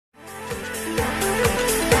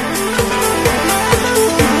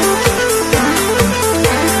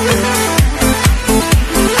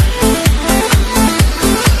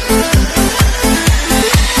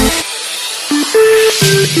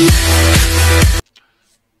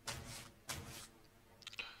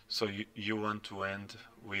So you want to end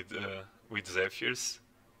with Zephyrs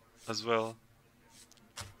as well?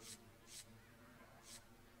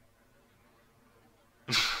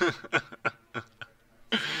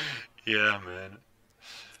 Yeah, man.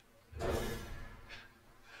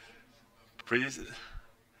 Pretty.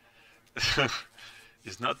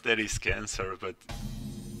 It's not that he's cancer, but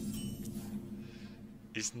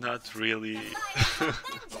it's not really.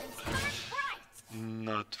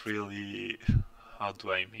 Not really. How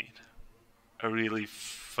do I mean? A really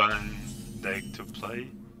fun deck to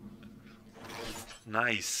play.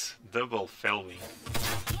 Nice, double Felwing.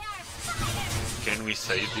 Can we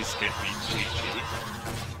say this can be GG?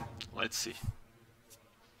 Let's see.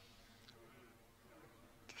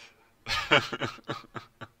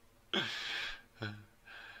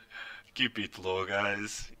 Keep it low,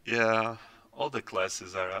 guys. Yeah, all the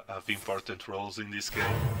classes have important roles in this game.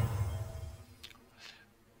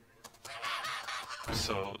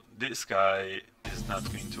 So this guy is not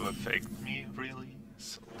going to affect me really.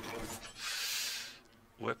 So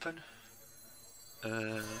weapon?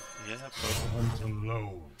 Yeah, probably.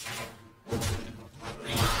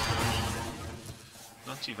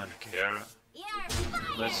 Don't even care.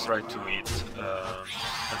 Let's try to hit a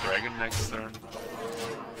dragon next turn.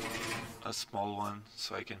 A small one,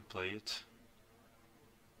 so I can play it.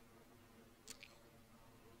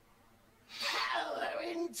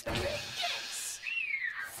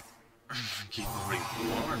 Keep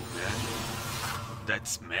reborn, man.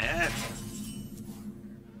 That's mad.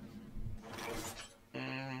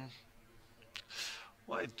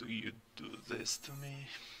 Why do you do this to me?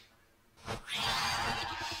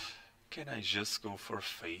 Can I just go for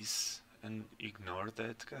face and ignore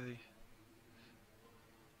that guy?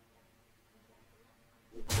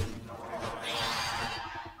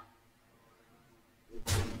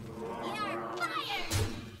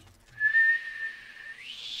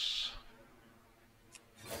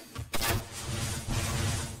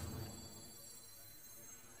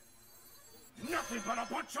 Nothing but a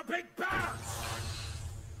bunch of big bears!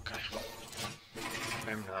 Okay.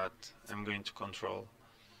 I'm not. I'm going to control.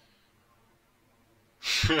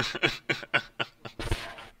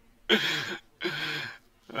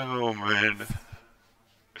 Oh man.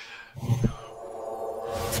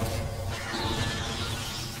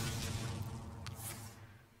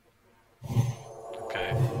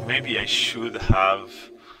 Okay, maybe I should have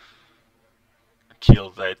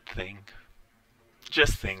killed that thing.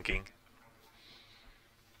 Just thinking.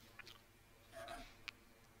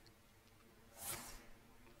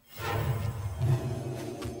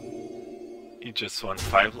 He just won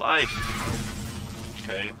 5 life.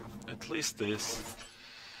 Okay, at least this.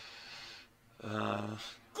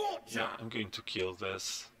 Yeah, I'm going to kill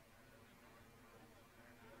this.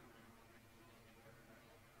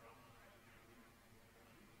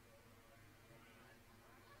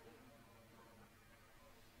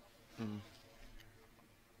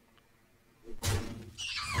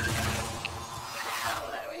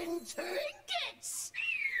 Halloween trinkets!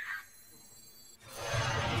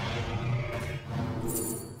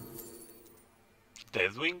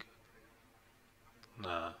 Deathwing?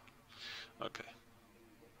 Nah. Okay.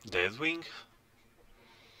 Deathwing?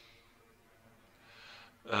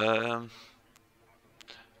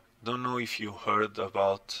 Don't know if you heard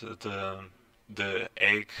about the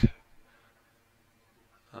egg.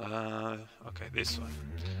 Okay, this one.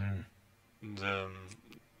 The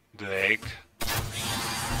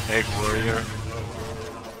egg warrior.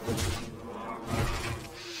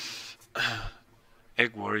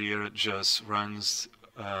 Egg warrior just runs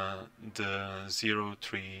the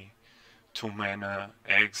 0/3 2-mana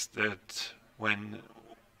eggs that when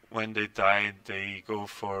they die they go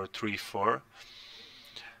for 3/4,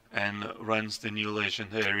 and runs the new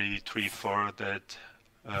legendary 3/4 that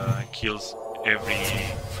kills every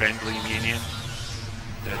friendly minion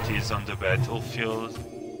that is on the battlefield.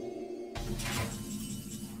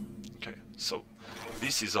 Okay, so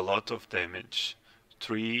this is a lot of damage.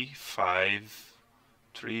 3, 5,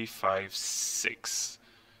 3, 5, 6.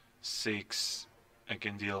 6. I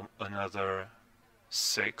can deal another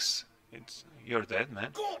 6. You're dead,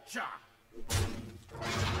 man. Gotcha!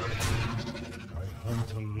 I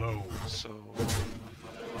hunt alone. So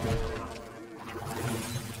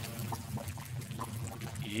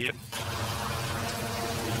yep.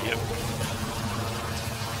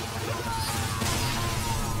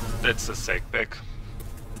 That's a sack pack.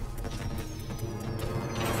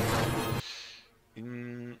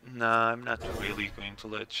 Nah, I'm not really going to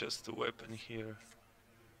let just the weapon here.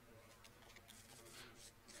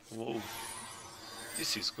 Whoa,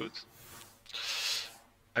 this is good.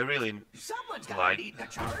 I really like.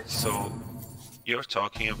 So you're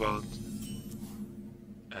talking about,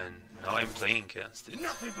 and now I'm playing against it.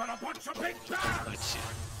 Nothing but a bunch of big bears! Let's see.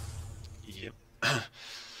 Yep.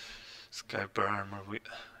 Skyper armor.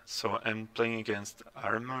 So I'm playing against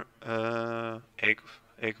armor egg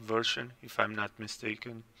version, if I'm not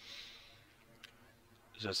mistaken.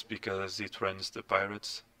 Just because it runs the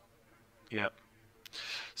pirates. Yeah.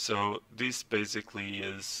 So this basically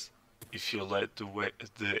is, if you let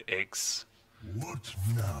the eggs. What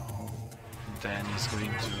now? Then he's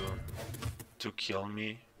going to kill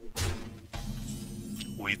me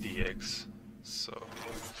with the eggs. So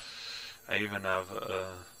I even have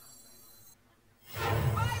a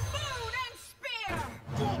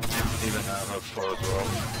forward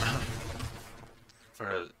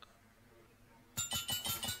roll.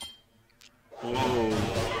 Whoa.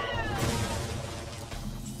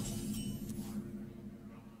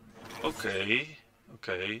 Okay.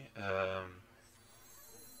 Okay.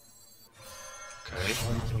 Okay.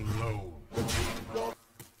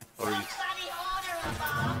 Or it's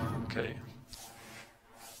okay.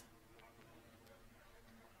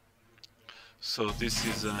 So this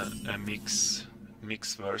is a mix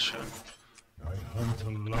version. I hunt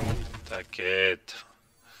alone. Take it.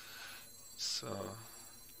 So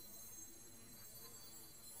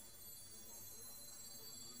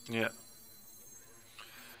yeah.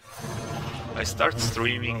 I start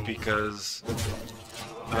streaming because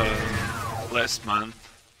last month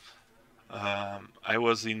I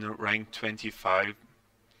was in rank 25.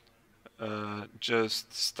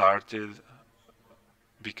 Just started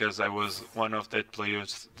because I was one of that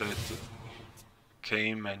players that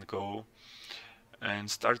came and go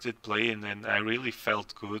and started playing, and I really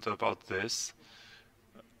felt good about this.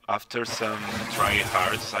 After some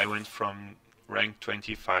tryhards, I went from rank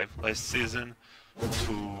 25 last season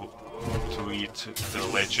to hit the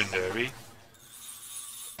legendary,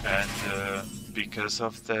 and because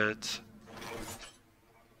of that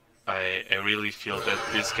I really feel that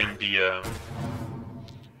this can be a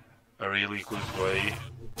really good way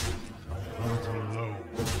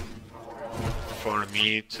for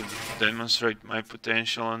me to demonstrate my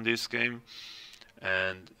potential on this game,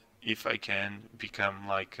 and if I can become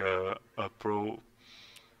like a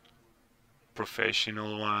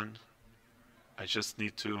professional one, I just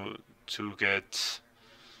need to get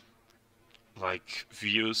like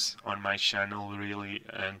views on my channel really,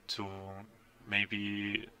 and to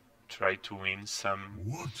maybe try to win some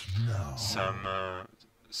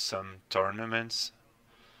tournaments,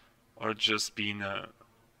 or just be in a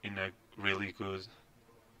really good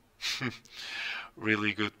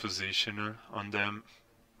really good positioner on them.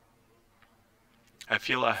 I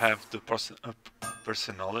feel I have the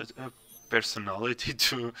personality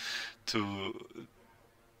to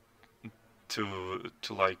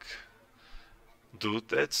like do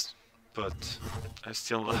that, but I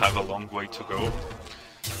still have a long way to go.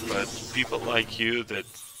 But people like you that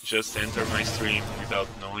just enter my stream without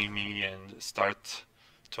knowing me and start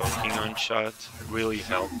talking on chat really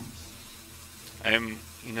help. I'm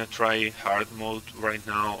in a try hard mode right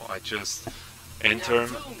now. I just enter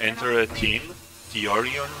a team, the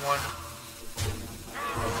Orion one,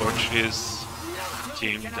 a Portuguese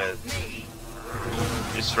team that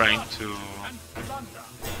is trying to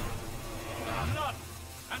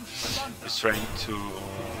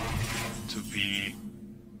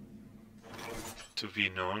be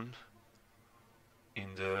known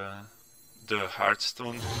in the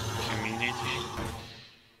Hearthstone community.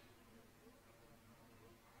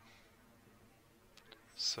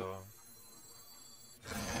 So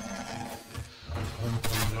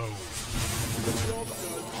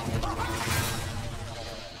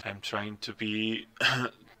I'm trying to be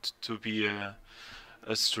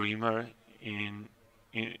a streamer in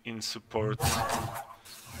support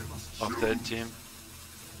of that team.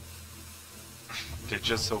 They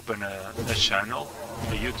just open a channel,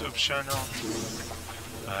 a YouTube channel.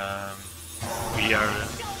 We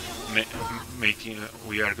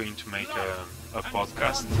are going to make a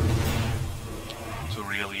podcast to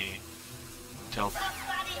really tell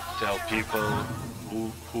people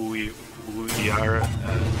who we are.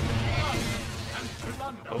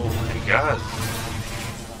 Oh my God,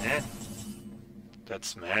 man,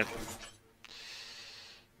 that's mad.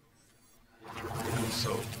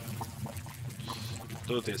 So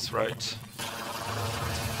do this right.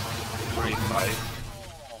 3-5.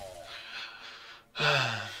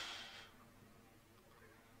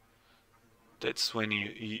 That's when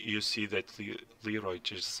you see that Leroy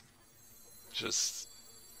just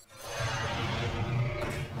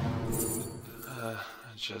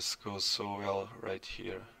goes so well right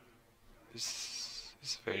here. This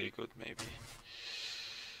is very good, maybe.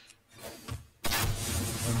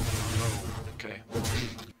 Okay.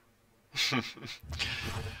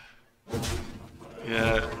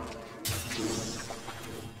 Yeah.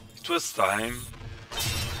 It was time,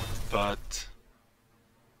 but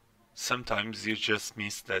sometimes you just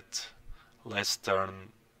miss that last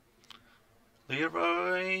turn.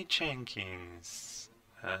 Leroy Jenkins.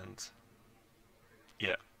 And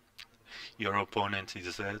yeah, your opponent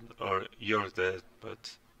is dead, or you're dead,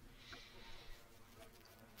 but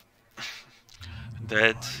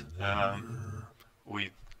dead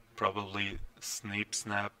with probably Snip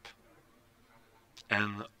Snap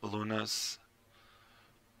and Luna's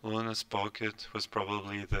Pocket was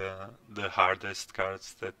probably the hardest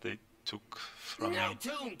cards that they took from No me.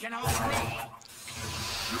 tune can hold me.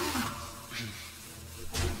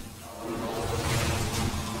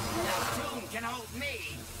 No tune can hold me.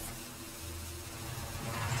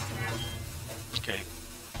 Okay.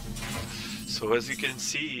 So as you can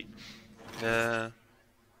see,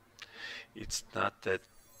 it's not that.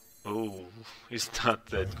 Oh, it's not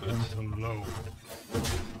that good.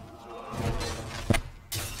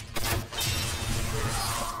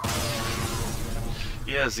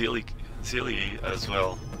 Yeah, Zilly as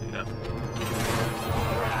well. Yeah.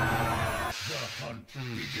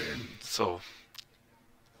 So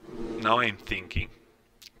now I'm thinking.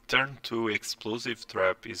 Turn 2 explosive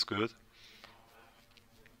trap is good.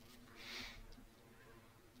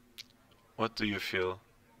 What do you feel?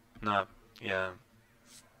 Nah, yeah.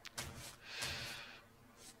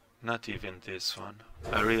 Not even this one.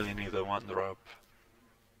 I really need a 1-drop.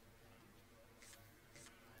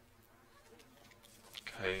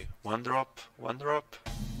 Okay, 1-drop, 1-drop.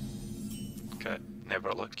 Okay,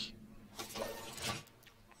 never lucky.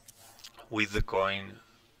 With the coin,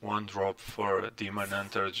 1-drop for Demon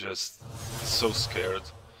Hunter, just so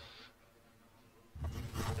scared.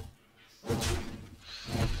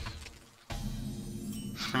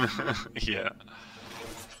 Yeah.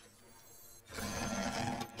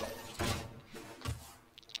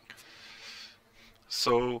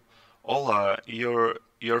 So, Ola, you're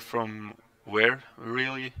from where,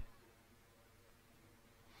 really?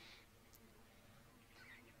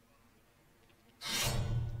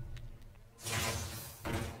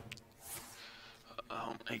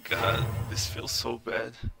 Oh my god, this feels so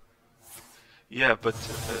bad. Yeah, but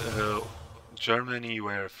Germany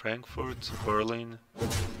were Frankfurt, Berlin.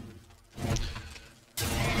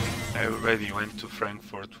 I already went to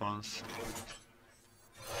Frankfurt once.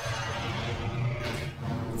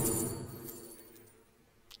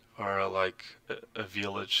 Or like a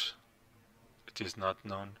village that is not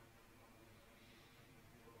known.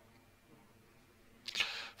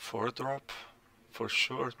 4-drop? For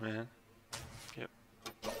sure, man. Yep.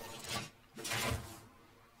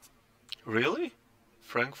 Really?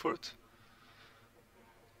 Frankfurt?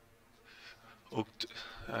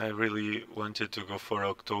 I really wanted to go for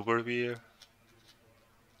October beer.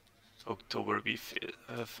 October beer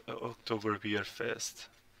fest.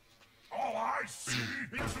 All I see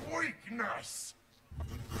is weakness.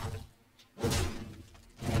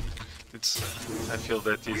 It's. I feel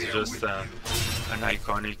that it's just an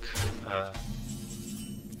iconic.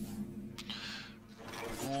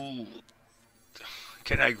 Ooh,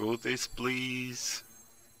 can I go this, please?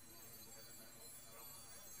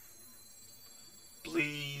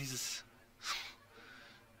 Please.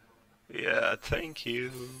 Yeah, thank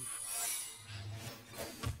you.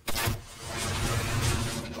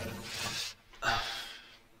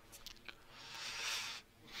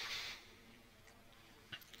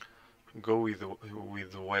 Go with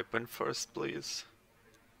the weapon first, please.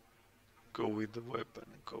 Go with the weapon.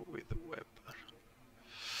 Go with the weapon.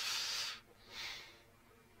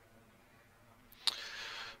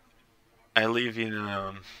 I live in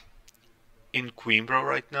Coimbra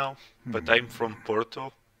right now, but I'm from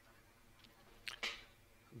Porto,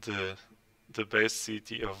 the best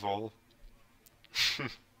city of all.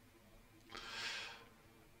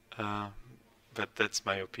 But that's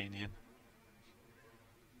my opinion.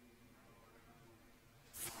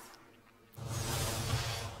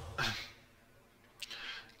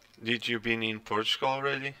 Did you been in Portugal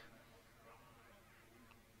already?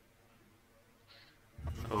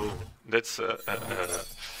 Oh, that's a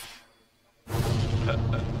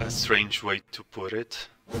strange way to put it.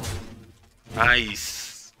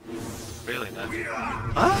 Nice. Really nice.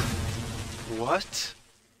 Huh? What?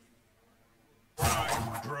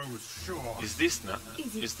 Is this not?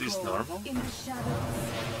 Is this normal?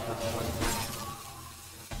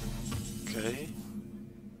 Okay.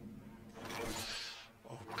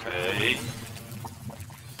 Okay.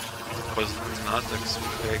 Was not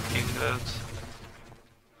expecting that.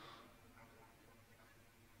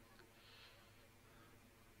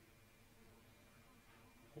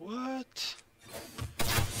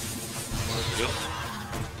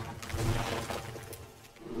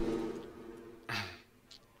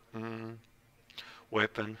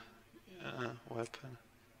 Weapon. Yeah, weapon.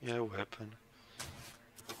 Yeah, weapon.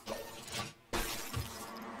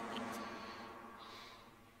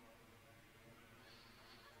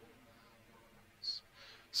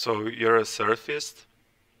 So you're a surfist?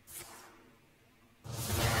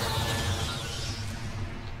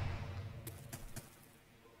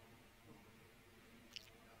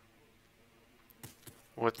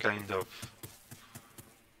 What kind of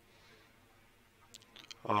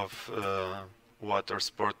water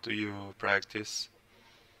sport do you practice?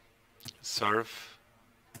 Surf?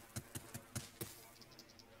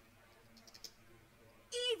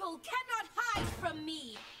 Evil cannot hide from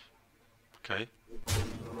me. Okay.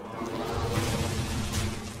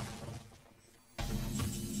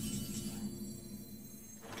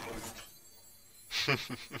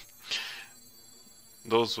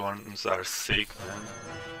 Those ones are sick, man.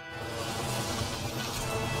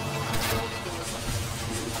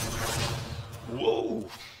 Whoa!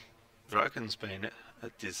 Dragon's Bane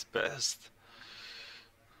at its best.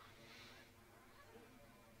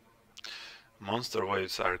 Monster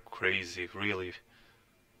waves are crazy, really.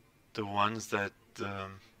 The ones that the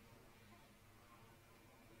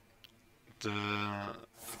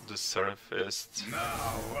surfaced.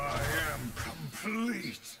 Now I am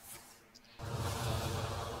complete.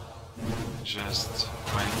 Just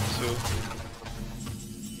went to.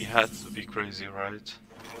 He had to be crazy, right?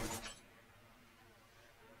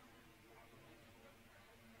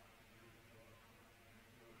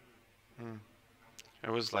 I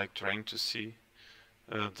was like trying to see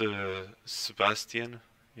the Sebastian,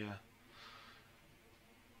 yeah.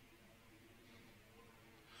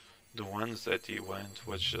 The ones that he went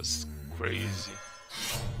was just crazy.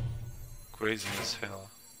 Crazy as hell.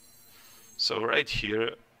 So right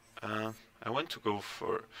here, I want to go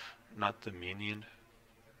for not the minion.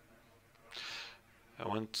 I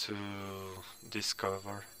want to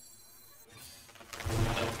discover.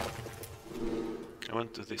 I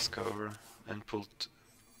want to discover and put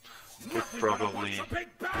probably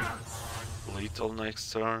lethal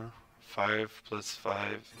next turn. 5 plus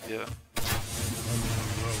 5, yeah.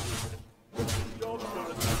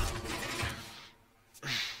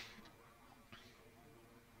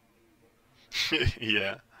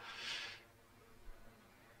 Yeah.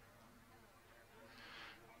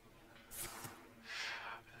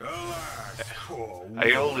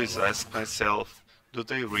 I always ask myself, do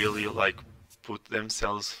they really like put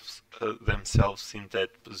themselves in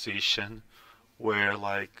that position where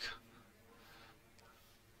like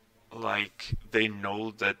they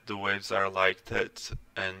know that the waves are like that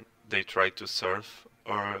and they try to surf,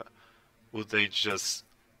 or would they just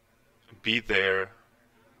be there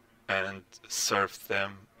and surf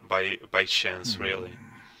them by chance, really?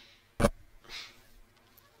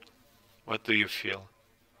 What do you feel?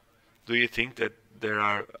 Do you think that there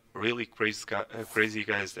are really crazy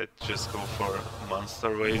guys that just go for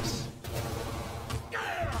monster waves?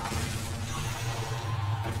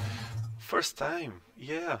 First time,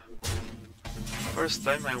 yeah. First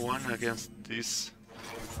time I won against this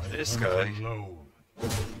guy.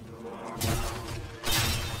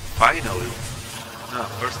 Finally. No,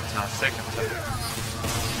 second time.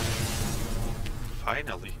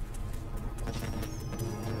 Finally.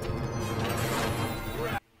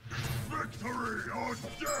 Victory or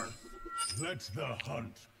death! Let the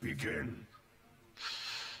hunt begin.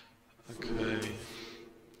 Okay.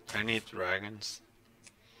 I need dragons.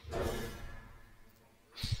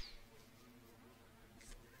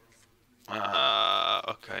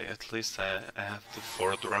 Okay, at least I have the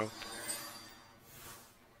 4-drop.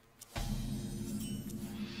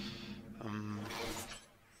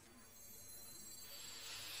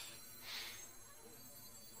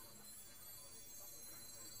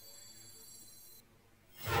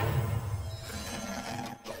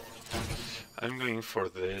 I'm going for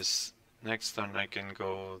this. Next turn I can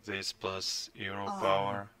go this plus Euro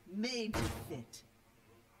power Made to fit.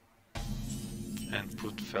 and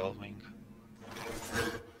put Felwing.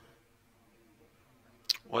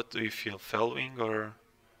 What do you feel? Felwing or?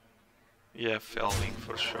 Yeah, Felwing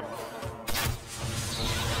for sure.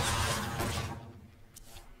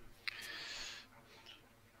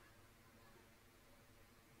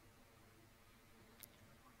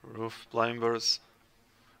 Roof Blimbers.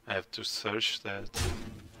 I have to search that.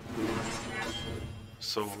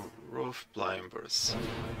 So, Roof Blimbers.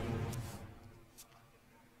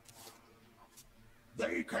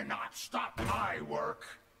 They cannot stop my work.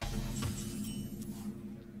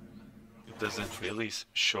 It doesn't really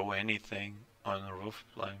show anything on Roof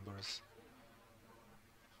Blimbers.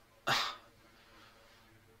 I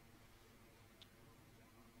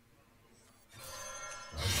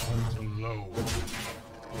hunt alone.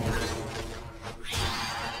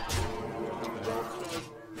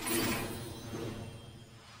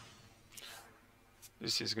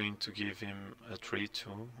 This is going to give him a 3-2.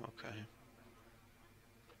 Okay.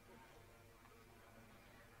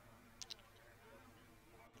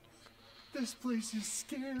 This place is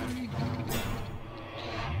scary.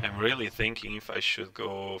 I'm really thinking if I should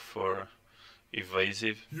go for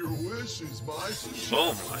evasive. Your wish is my suggestion.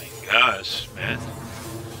 Oh my gosh, man.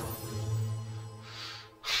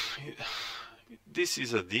 This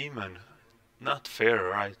is a demon. Not fair,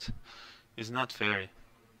 right? It's not fair.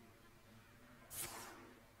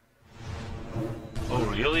 Oh,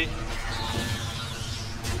 really?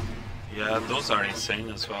 Yeah, those are insane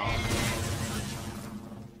as well.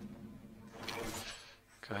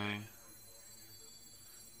 Okay.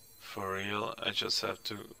 For real, I just have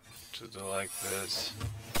to do like this.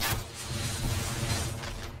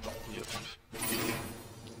 Yep.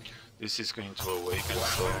 This is going to awaken,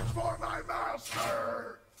 so... For my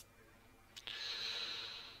master!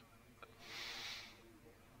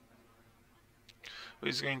 Who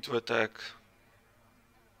is going to attack?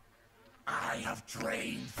 I have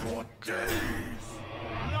trained for days.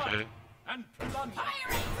 Okay. And plunder.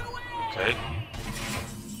 Okay.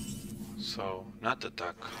 So, not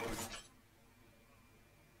attack.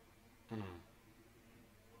 Okay.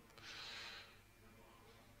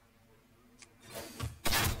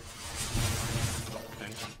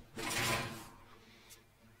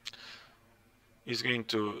 He's going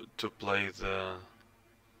to play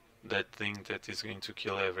that thing that is going to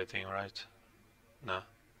kill everything, right? No.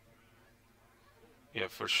 Yeah,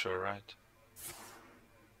 for sure, right?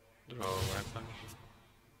 Draw a weapon.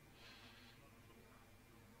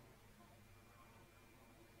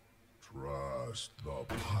 Trust the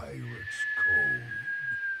pirate's code.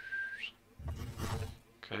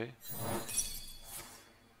 Okay.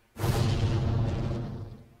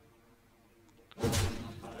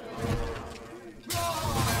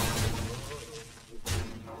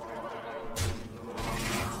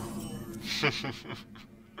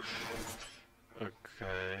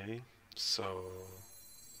 Okay, so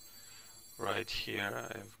right here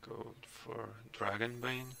I've go for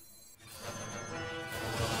Dragonbane.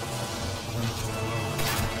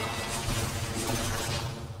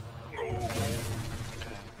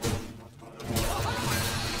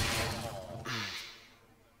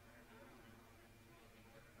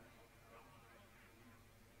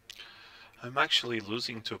 I'm actually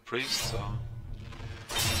losing to Priest, so...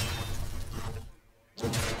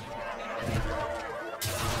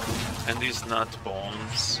 And he's not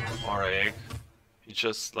bones or egg, he's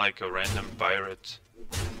just like a random pirate.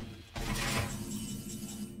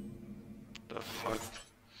 The fuck?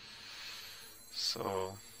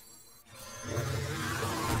 So...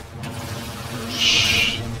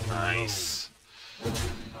 Nice.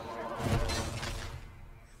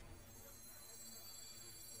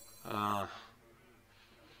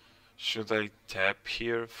 Should I tap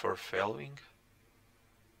here for failing?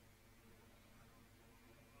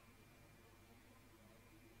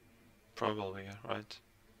 Probably, right?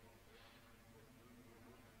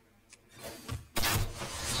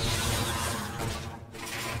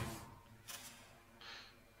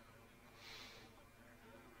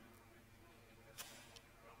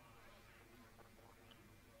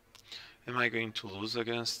 Am I going to lose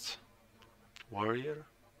against warrior?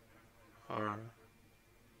 Or...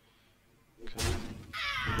 Okay.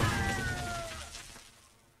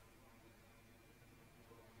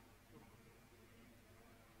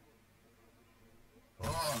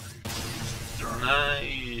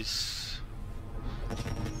 Nice.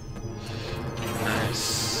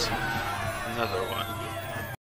 Nice. Another one.